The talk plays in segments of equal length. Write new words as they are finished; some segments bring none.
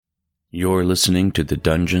You're listening to the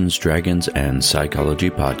Dungeons, Dragons, and Psychology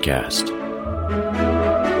Podcast.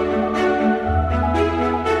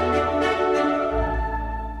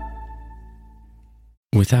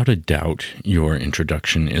 Without a doubt, your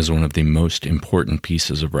introduction is one of the most important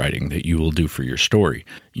pieces of writing that you will do for your story.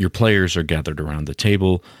 Your players are gathered around the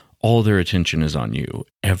table. All their attention is on you.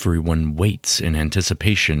 Everyone waits in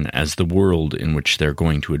anticipation as the world in which they're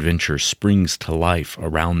going to adventure springs to life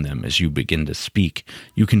around them as you begin to speak.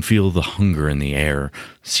 You can feel the hunger in the air,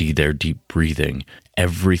 see their deep breathing.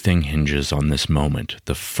 Everything hinges on this moment.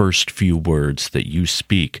 The first few words that you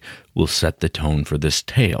speak will set the tone for this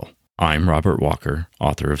tale. I'm Robert Walker,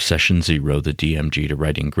 author of Session Zero, the DMG to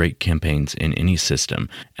writing great campaigns in any system,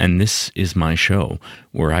 and this is my show,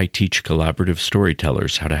 where I teach collaborative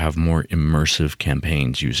storytellers how to have more immersive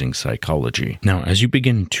campaigns using psychology. Now, as you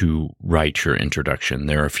begin to write your introduction,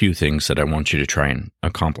 there are a few things that I want you to try and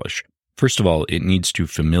accomplish. First of all, it needs to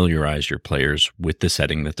familiarize your players with the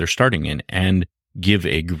setting that they're starting in and give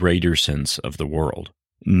a greater sense of the world.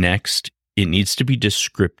 Next, it needs to be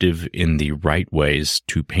descriptive in the right ways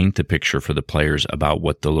to paint the picture for the players about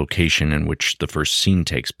what the location in which the first scene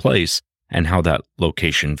takes place and how that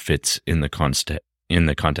location fits in the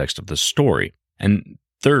context of the story. And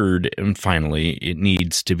third, and finally, it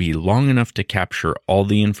needs to be long enough to capture all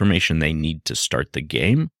the information they need to start the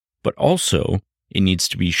game, but also it needs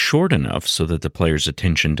to be short enough so that the player's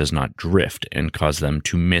attention does not drift and cause them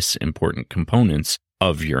to miss important components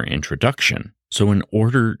of your introduction. So in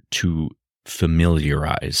order to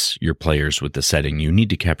familiarize your players with the setting, you need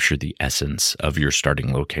to capture the essence of your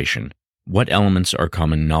starting location. What elements are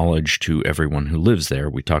common knowledge to everyone who lives there?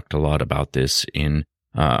 We talked a lot about this in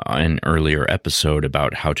an earlier episode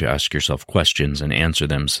about how to ask yourself questions and answer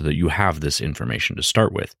them so that you have this information to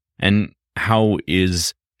start with. And how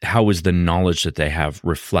is the knowledge that they have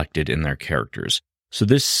reflected in their characters? So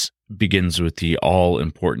this begins with the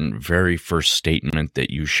all-important very first statement that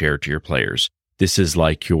you share to your players. This is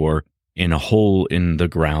like your "in a hole in the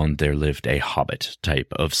ground there lived a hobbit"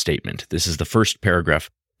 type of statement. This is the first paragraph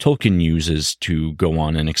Tolkien uses to go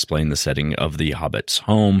on and explain the setting of the hobbit's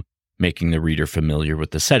home, making the reader familiar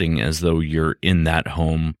with the setting as though you're in that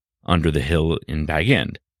home under the hill in Bag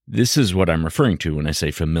End. This is what I'm referring to when I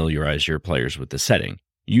say familiarize your players with the setting.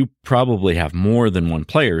 You probably have more than one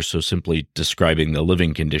player, so simply describing the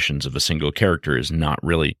living conditions of a single character is not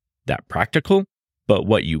really that practical, but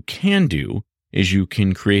what you can do is you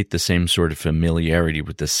can create the same sort of familiarity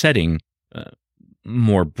with the setting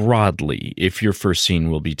more broadly. If your first scene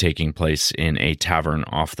will be taking place in a tavern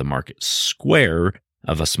off the market square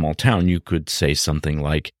of a small town, you could say something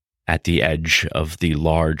like, "At the edge of the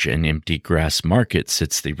large and empty grass market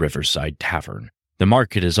sits the Riverside Tavern. The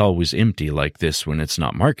market is always empty like this when it's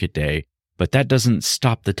not market day, but that doesn't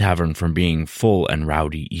stop the tavern from being full and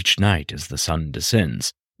rowdy each night as the sun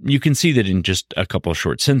descends." You can see that in just a couple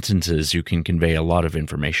short sentences, you can convey a lot of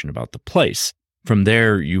information about the place. From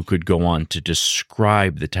there, you could go on to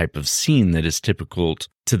describe the type of scene that is typical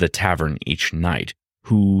to the tavern each night,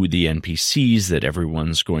 who the NPCs that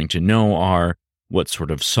everyone's going to know are, what sort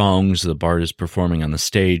of songs the bard is performing on the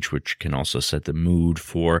stage, which can also set the mood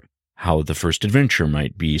for how the first adventure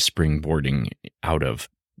might be springboarding out of.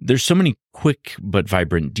 There's so many quick but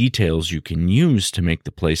vibrant details you can use to make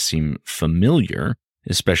the place seem familiar,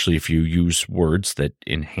 especially if you use words that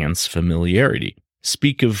enhance familiarity.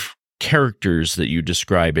 Speak of characters that you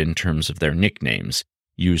describe in terms of their nicknames.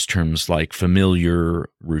 Use terms like familiar,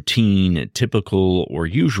 routine, typical, or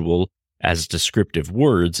usual as descriptive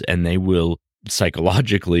words, and they will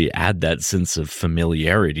psychologically add that sense of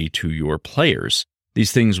familiarity to your players.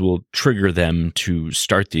 These things will trigger them to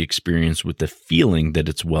start the experience with the feeling that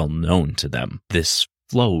it's well known to them. This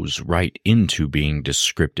flows right into being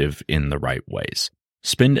descriptive in the right ways.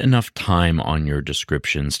 Spend enough time on your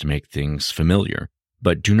descriptions to make things familiar,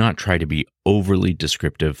 but do not try to be overly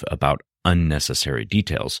descriptive about unnecessary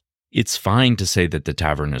details. It's fine to say that the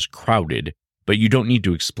tavern is crowded, but you don't need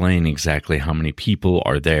to explain exactly how many people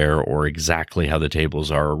are there or exactly how the tables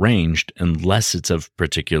are arranged unless it's of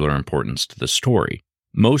particular importance to the story.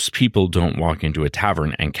 Most people don't walk into a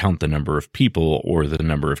tavern and count the number of people or the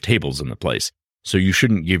number of tables in the place, so you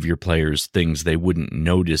shouldn't give your players things they wouldn't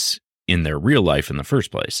notice in their real life in the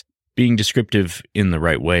first place. Being descriptive in the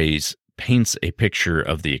right ways paints a picture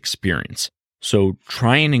of the experience. So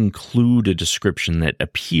try and include a description that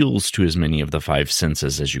appeals to as many of the five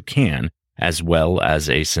senses as you can, as well as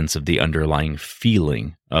a sense of the underlying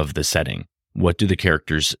feeling of the setting. What do the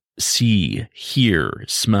characters see, hear,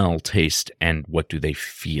 smell, taste, and what do they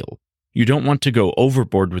feel? You don't want to go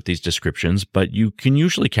overboard with these descriptions, but you can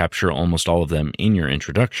usually capture almost all of them in your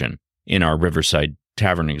introduction. In our Riverside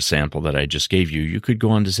tavern example that I just gave you, you could go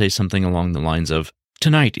on to say something along the lines of,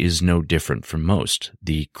 "Tonight is no different from most.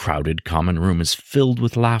 The crowded common room is filled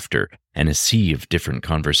with laughter and a sea of different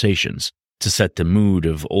conversations." To set the mood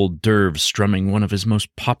of old Derv strumming one of his most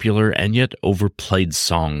popular and yet overplayed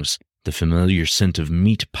songs, the familiar scent of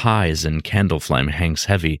meat pies and candle flame hangs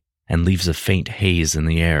heavy and leaves a faint haze in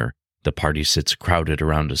the air. The party sits crowded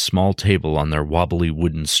around a small table on their wobbly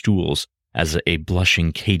wooden stools as a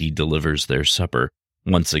blushing Katie delivers their supper.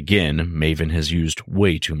 Once again, Maven has used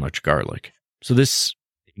way too much garlic. So this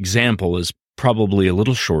example is probably a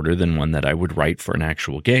little shorter than one that I would write for an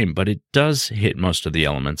actual game, but it does hit most of the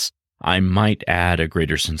elements. I might add a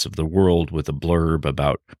greater sense of the world with a blurb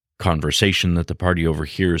about conversation that the party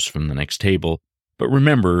overhears from the next table. But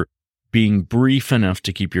remember, being brief enough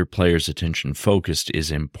to keep your players' attention focused is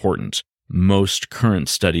important. Most current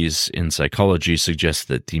studies in psychology suggest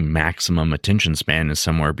that the maximum attention span is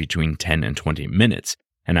somewhere between 10 and 20 minutes,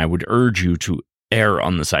 and I would urge you to err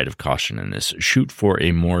on the side of caution in this. Shoot for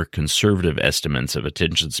a more conservative estimates of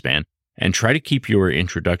attention span, and try to keep your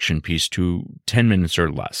introduction piece to 10 minutes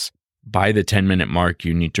or less. By the 10-minute mark,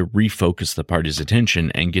 you need to refocus the party's attention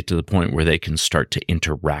and get to the point where they can start to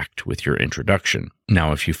interact with your introduction.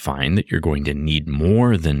 Now, if you find that you're going to need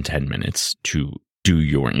more than 10 minutes to do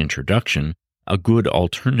your introduction, a good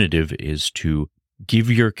alternative is to give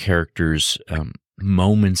your characters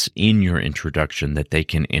moments in your introduction that they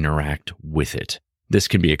can interact with it. This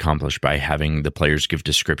can be accomplished by having the players give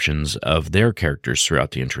descriptions of their characters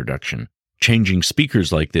throughout the introduction. Changing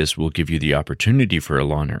speakers like this will give you the opportunity for a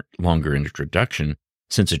longer introduction,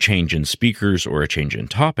 since a change in speakers or a change in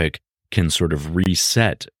topic can sort of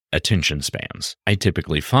reset attention spans. I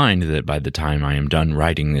typically find that by the time I am done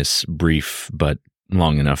writing this brief but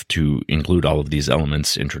long enough to include all of these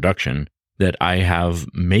elements introduction, that I have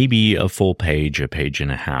maybe a full page, a page and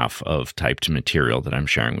a half of typed material that I'm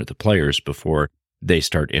sharing with the players before they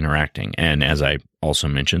start interacting. And as I also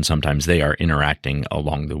mentioned, sometimes they are interacting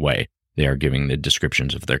along the way. They are giving the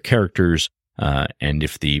descriptions of their characters, and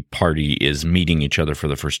if the party is meeting each other for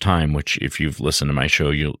the first time, which if you've listened to my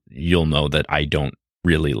show, you'll know that I don't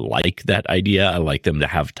really like that idea. I like them to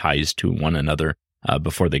have ties to one another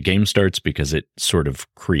before the game starts because it sort of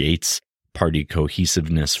creates party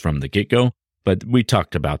cohesiveness from the get-go. But we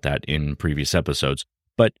talked about that in previous episodes.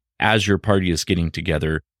 But as your party is getting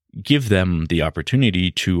together, give them the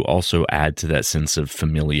opportunity to also add to that sense of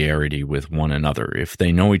familiarity with one another. If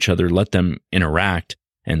they know each other, let them interact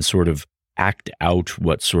and sort of act out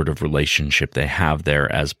what sort of relationship they have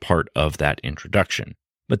there as part of that introduction.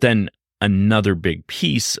 But then another big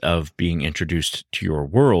piece of being introduced to your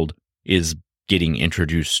world is getting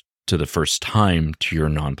introduced to the first time to your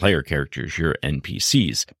non-player characters, your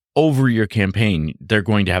NPCs. Over your campaign, they're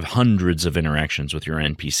going to have hundreds of interactions with your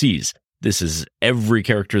NPCs. This is every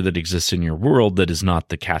character that exists in your world that is not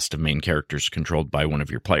the cast of main characters controlled by one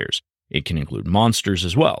of your players. It can include monsters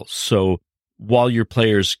as well. So while your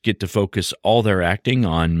players get to focus all their acting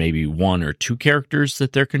on maybe one or two characters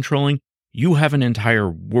that they're controlling, you have an entire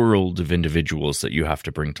world of individuals that you have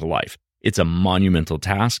to bring to life. It's a monumental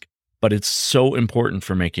task, but it's so important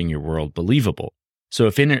for making your world believable. So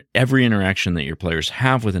if every interaction that your players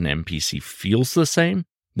have with an NPC feels the same,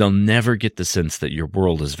 they'll never get the sense that your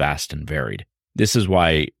world is vast and varied. This is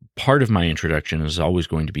why part of my introduction is always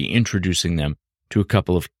going to be introducing them to a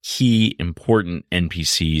couple of key important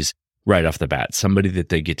NPCs right off the bat, somebody that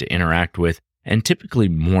they get to interact with, and typically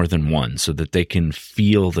more than one, so that they can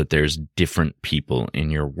feel that there's different people in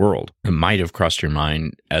your world. It might have crossed your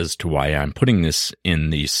mind as to why I'm putting this in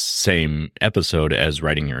the same episode as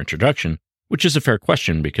writing your introduction, which is a fair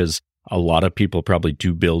question because a lot of people probably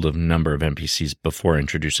do build a number of NPCs before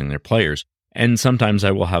introducing their players. And sometimes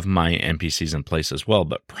I will have my NPCs in place as well.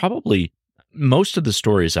 But probably most of the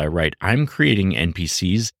stories I write, I'm creating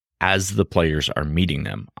NPCs as the players are meeting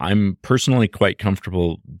them. I'm personally quite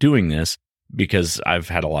comfortable doing this because I've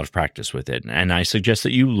had a lot of practice with it. And I suggest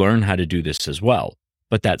that you learn how to do this as well.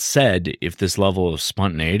 But that said, if this level of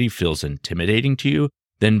spontaneity feels intimidating to you,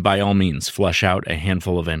 then by all means, flesh out a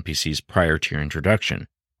handful of NPCs prior to your introduction.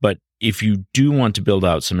 But if you do want to build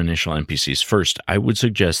out some initial NPCs first, I would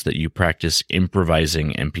suggest that you practice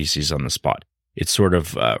improvising NPCs on the spot. It's sort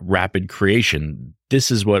of rapid creation.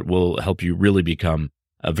 This is what will help you really become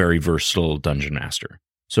a very versatile dungeon master.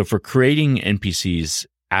 So for creating NPCs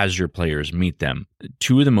as your players meet them,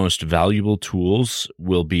 two of the most valuable tools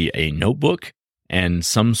will be a notebook and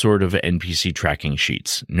some sort of NPC tracking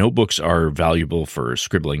sheets. Notebooks are valuable for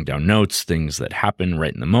scribbling down notes, things that happen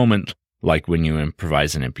right in the moment, like when you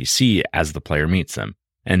improvise an NPC as the player meets them.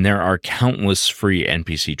 And there are countless free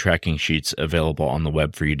NPC tracking sheets available on the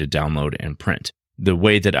web for you to download and print. The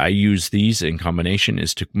way that I use these in combination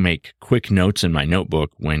is to make quick notes in my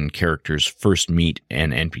notebook when characters first meet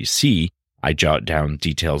an NPC. I jot down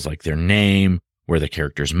details like their name, where the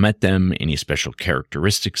characters met them, any special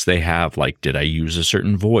characteristics they have, like did I use a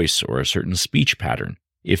certain voice or a certain speech pattern.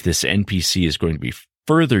 If this NPC is going to be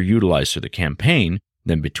further utilized through the campaign,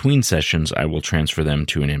 then between sessions, I will transfer them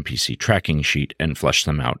to an NPC tracking sheet and flesh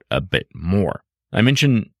them out a bit more. I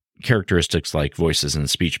mentioned characteristics like voices and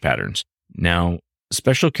speech patterns. Now,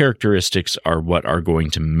 special characteristics are what are going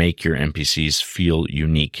to make your NPCs feel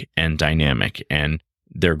unique and dynamic, and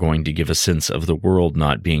they're going to give a sense of the world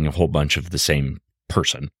not being a whole bunch of the same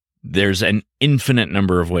person. There's an infinite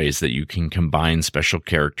number of ways that you can combine special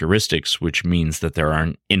characteristics, which means that there are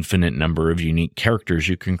an infinite number of unique characters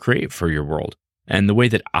you can create for your world. And the way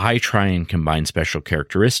that I try and combine special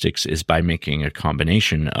characteristics is by making a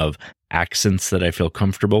combination of accents that I feel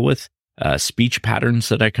comfortable with, speech patterns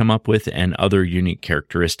that I come up with, and other unique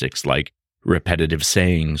characteristics like repetitive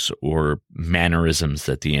sayings or mannerisms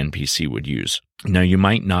that the NPC would use. Now, you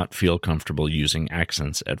might not feel comfortable using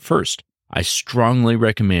accents at first. I strongly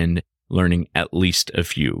recommend learning at least a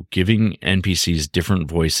few. Giving NPCs different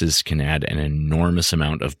voices can add an enormous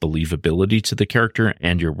amount of believability to the character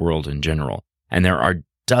and your world in general. And there are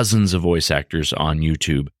dozens of voice actors on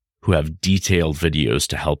YouTube who have detailed videos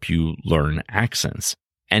to help you learn accents.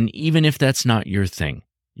 And even if that's not your thing,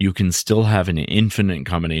 you can still have an infinite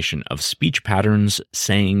combination of speech patterns,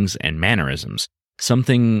 sayings, and mannerisms.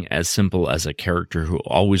 Something as simple as a character who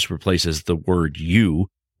always replaces the word you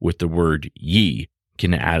with the word ye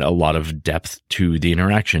can add a lot of depth to the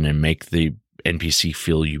interaction and make the NPC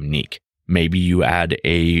feel unique. Maybe you add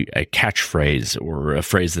a catchphrase or a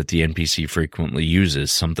phrase that the NPC frequently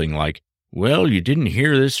uses, something like, well, you didn't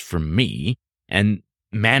hear this from me, and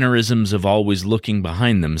mannerisms of always looking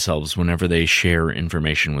behind themselves whenever they share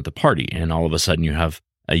information with the party. And all of a sudden you have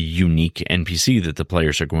a unique NPC that the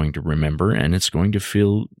players are going to remember, and it's going to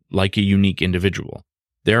feel like a unique individual.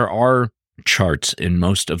 There are charts in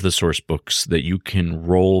most of the source books that you can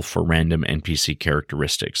roll for random NPC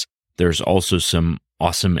characteristics. There's also some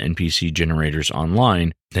awesome NPC generators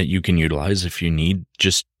online that you can utilize if you need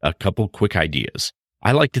just a couple quick ideas.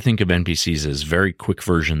 I like to think of NPCs as very quick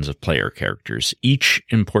versions of player characters. Each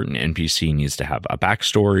important NPC needs to have a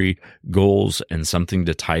backstory, goals, and something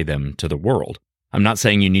to tie them to the world. I'm not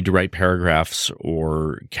saying you need to write paragraphs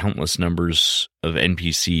or countless numbers of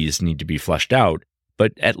NPCs need to be fleshed out,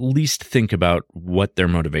 but at least think about what their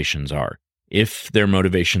motivations are. If their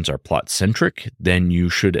motivations are plot-centric, then you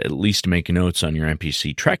should at least make notes on your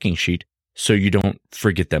NPC tracking sheet so you don't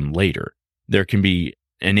forget them later. There can be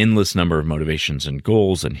an endless number of motivations and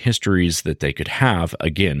goals and histories that they could have.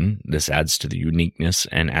 Again, this adds to the uniqueness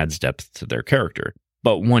and adds depth to their character.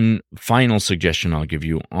 But one final suggestion I'll give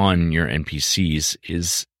you on your NPCs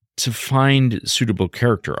is to find suitable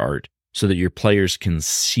character art so that your players can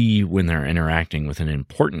see when they're interacting with an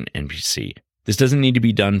important NPC. This doesn't need to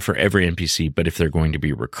be done for every NPC, but if they're going to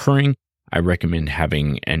be recurring, I recommend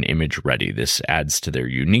having an image ready. This adds to their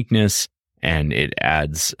uniqueness, and it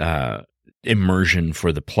adds immersion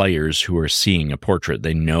for the players who are seeing a portrait.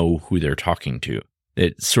 They know who they're talking to.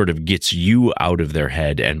 It sort of gets you out of their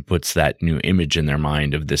head and puts that new image in their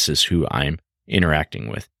mind of this is who I'm interacting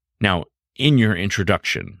with. Now, in your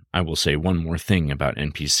introduction, I will say one more thing about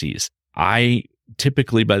NPCs. I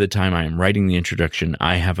typically, by the time I am writing the introduction,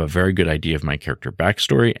 I have a very good idea of my character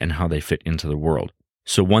backstory and how they fit into the world.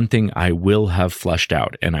 So one thing I will have fleshed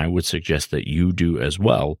out, and I would suggest that you do as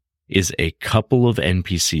well, is a couple of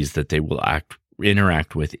NPCs that they will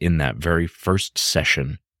interact with in that very first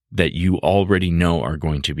session that you already know are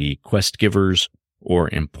going to be quest givers or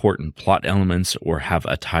important plot elements or have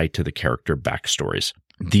a tie to the character backstories.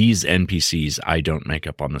 These NPCs I don't make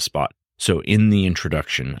up on the spot. So in the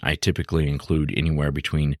introduction, I typically include anywhere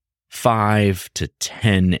between 5 to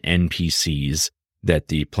 10 NPCs that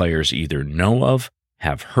the players either know of,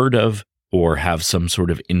 have heard of, or have some sort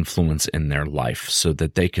of influence in their life so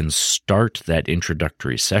that they can start that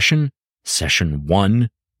introductory session 1,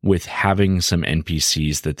 with having some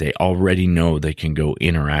NPCs that they already know they can go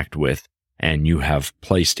interact with and you have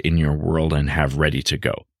placed in your world and have ready to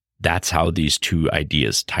go. That's how these two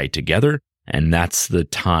ideas tie together. And that's the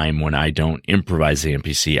time when I don't improvise the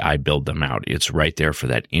NPC, I build them out. It's right there for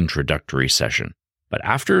that introductory session. But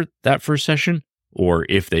after that first session, or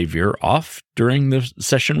if they veer off during the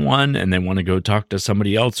session 1 and they want to go talk to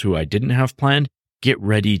somebody else who I didn't have planned, get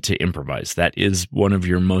ready to improvise. That is one of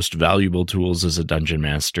your most valuable tools as a dungeon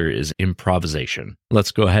master is improvisation.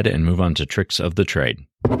 Let's go ahead and move on to tricks of the trade.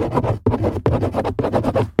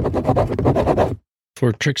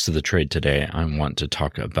 For tricks of the trade today, I want to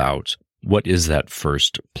talk about what is that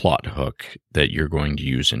first plot hook that you're going to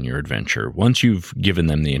use in your adventure? Once you've given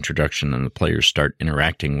them the introduction and the players start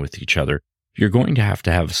interacting with each other, you're going to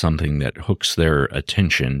have something that hooks their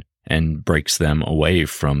attention and breaks them away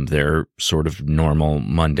from their sort of normal,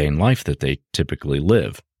 mundane life that they typically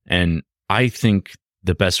live. And I think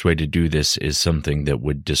the best way to do this is something that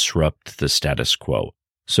would disrupt the status quo.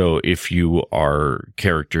 So if you are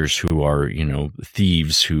characters who are,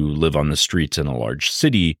 thieves who live on the streets in a large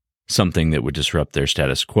city, something that would disrupt their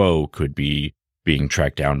status quo could be being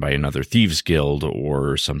tracked down by another thieves guild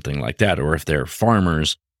or something like that. Or if they're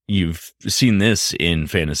farmers, you've seen this in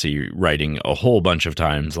fantasy writing a whole bunch of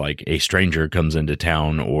times, like a stranger comes into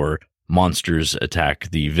town or monsters attack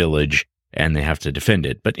the village and they have to defend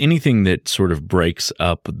it. But anything that sort of breaks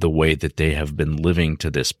up the way that they have been living to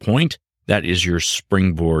this point, that is your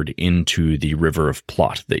springboard into the river of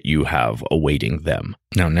plot that you have awaiting them.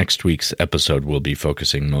 Now, next week's episode will be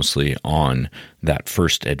focusing mostly on that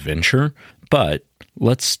first adventure, but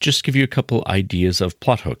let's just give you a couple ideas of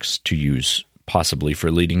plot hooks to use possibly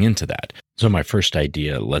for leading into that. So my first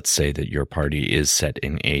idea, let's say that your party is set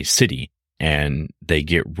in a city and they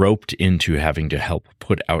get roped into having to help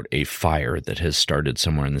put out a fire that has started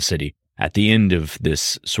somewhere in the city. At the end of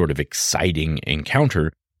this sort of exciting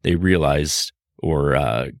encounter, they realized,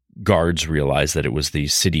 or guards realized, that it was the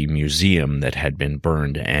city museum that had been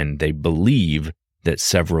burned, and they believe that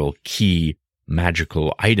several key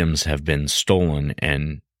magical items have been stolen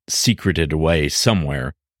and secreted away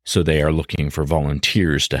somewhere, so they are looking for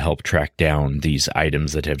volunteers to help track down these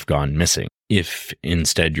items that have gone missing. If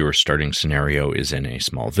instead your starting scenario is in a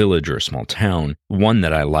small village or a small town, one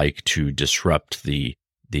that I like to disrupt the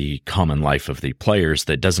common life of the players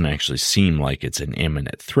that doesn't actually seem like it's an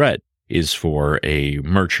imminent threat is for a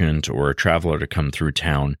merchant or a traveler to come through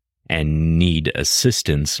town and need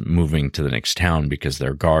assistance moving to the next town because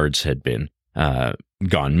their guards had been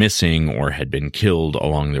gone missing or had been killed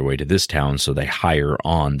along their way to this town, so they hire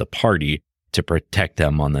on the party to protect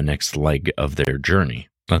them on the next leg of their journey.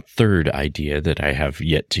 A third idea that I have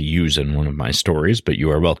yet to use in one of my stories, but you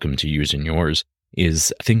are welcome to use in yours,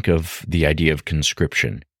 is think of the idea of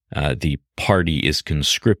conscription. The party is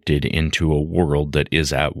conscripted into a world that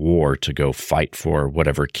is at war to go fight for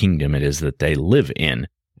whatever kingdom it is that they live in.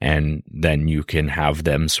 And then you can have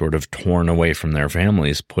them sort of torn away from their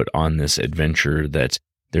families, put on this adventure that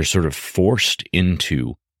they're sort of forced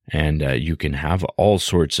into. And you can have all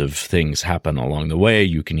sorts of things happen along the way.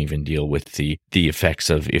 You can even deal with the effects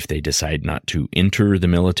of if they decide not to enter the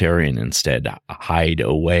military and instead hide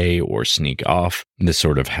away or sneak off. This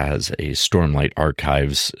sort of has a Stormlight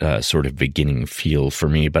Archives sort of beginning feel for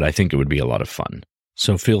me, but I think it would be a lot of fun.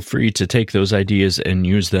 So feel free to take those ideas and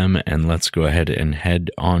use them, and let's go ahead and head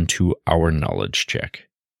on to our knowledge check.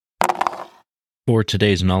 For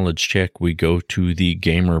today's knowledge check, we go to the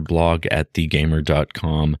Gamer blog at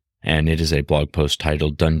thegamer.com, and it is a blog post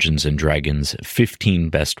titled Dungeons & Dragons 15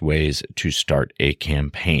 Best Ways to Start a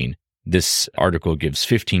Campaign. This article gives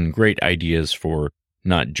 15 great ideas for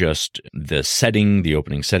not just the setting, the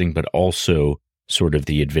opening setting, but also sort of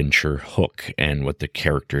the adventure hook and what the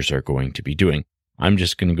characters are going to be doing. I'm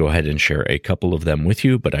just going to go ahead and share a couple of them with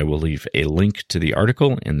you, but I will leave a link to the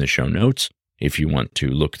article in the show notes if you want to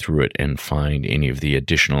look through it and find any of the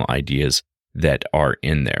additional ideas that are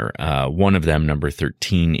in there. One of them, number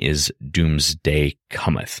 13, is Doomsday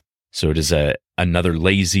Cometh. So it is another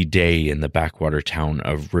lazy day in the backwater town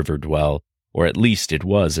of Riverdwell, or at least it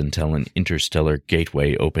was until an interstellar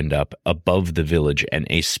gateway opened up above the village and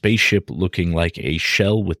a spaceship looking like a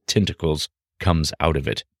shell with tentacles comes out of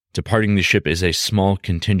it. Departing the ship is a small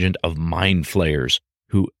contingent of mind flayers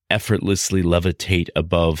who effortlessly levitate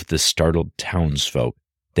above the startled townsfolk.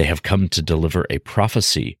 They have come to deliver a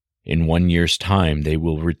prophecy. In 1 year's time, they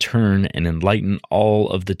will return and enlighten all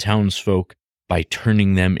of the townsfolk by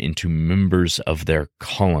turning them into members of their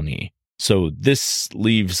colony. So this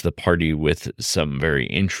leaves the party with some very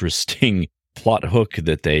interesting plot hook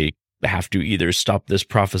that they have to either stop this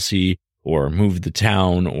prophecy or move the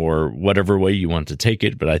town, or whatever way you want to take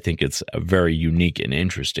it. But I think it's a very unique and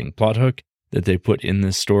interesting plot hook that they put in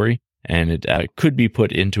this story. And it could be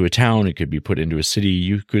put into a town, it could be put into a city.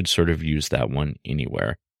 You could sort of use that one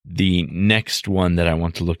anywhere. The next one that I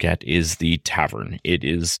want to look at is the tavern. It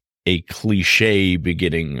is a cliche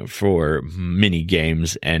beginning for mini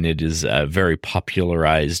games, and it is a very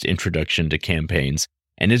popularized introduction to campaigns.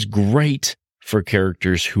 And it's great for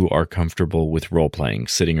characters who are comfortable with role-playing,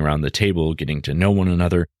 sitting around the table, getting to know one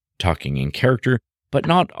another, talking in character. But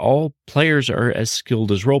not all players are as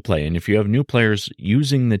skilled as roleplay, and if you have new players,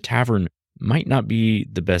 using the tavern might not be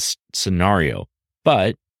the best scenario.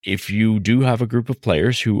 But if you do have a group of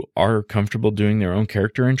players who are comfortable doing their own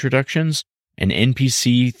character introductions, an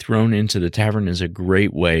NPC thrown into the tavern is a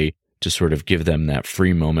great way to sort of give them that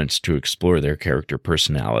free moment to explore their character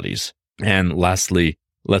personalities. And lastly,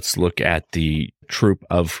 let's look at the trope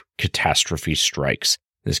of catastrophe strikes.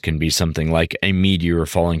 This can be something like a meteor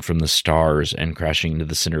falling from the stars and crashing into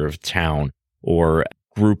the center of town, or a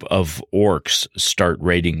group of orcs start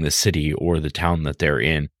raiding the city or the town that they're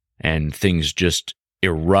in, and things just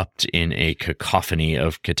erupt in a cacophony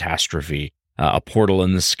of catastrophe. A portal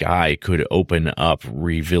in the sky could open up,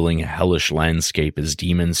 revealing a hellish landscape as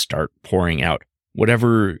demons start pouring out.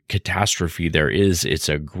 Whatever catastrophe there is, it's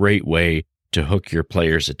a great way to hook your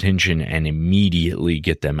players' attention and immediately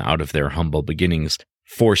get them out of their humble beginnings,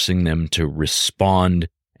 forcing them to respond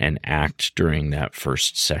and act during that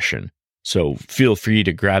first session. So feel free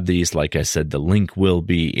to grab these. Like I said, the link will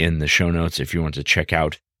be in the show notes if you want to check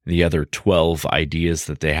out the other 12 ideas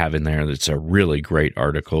that they have in there. It's a really great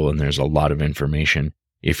article, and there's a lot of information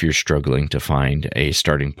if you're struggling to find a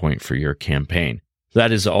starting point for your campaign.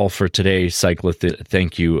 That is all for today, Cyclith.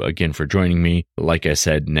 Thank you again for joining me. Like I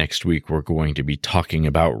said, next week we're going to be talking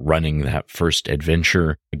about running that first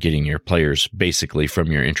adventure, getting your players basically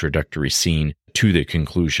from your introductory scene to the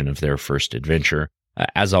conclusion of their first adventure.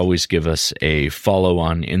 As always, give us a follow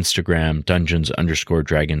on Instagram,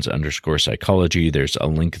 dungeons_dragons_psychology. There's a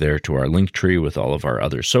link there to our link tree with all of our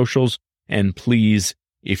other socials. And please,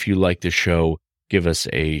 if you like the show, give us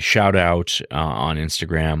a shout out on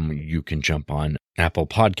Instagram. You can jump on Apple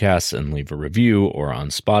Podcasts and leave a review, or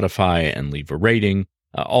on Spotify and leave a rating.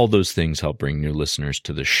 All those things help bring new listeners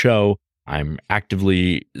to the show. I'm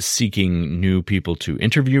actively seeking new people to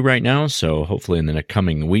interview right now, so hopefully in the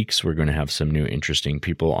coming weeks, we're going to have some new interesting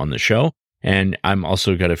people on the show. And I'm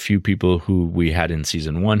also got a few people who we had in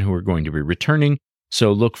season 1 who are going to be returning,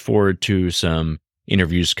 so look forward to some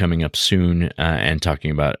interviews coming up soon and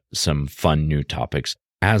talking about some fun new topics.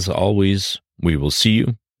 As always, we will see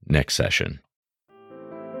you next session.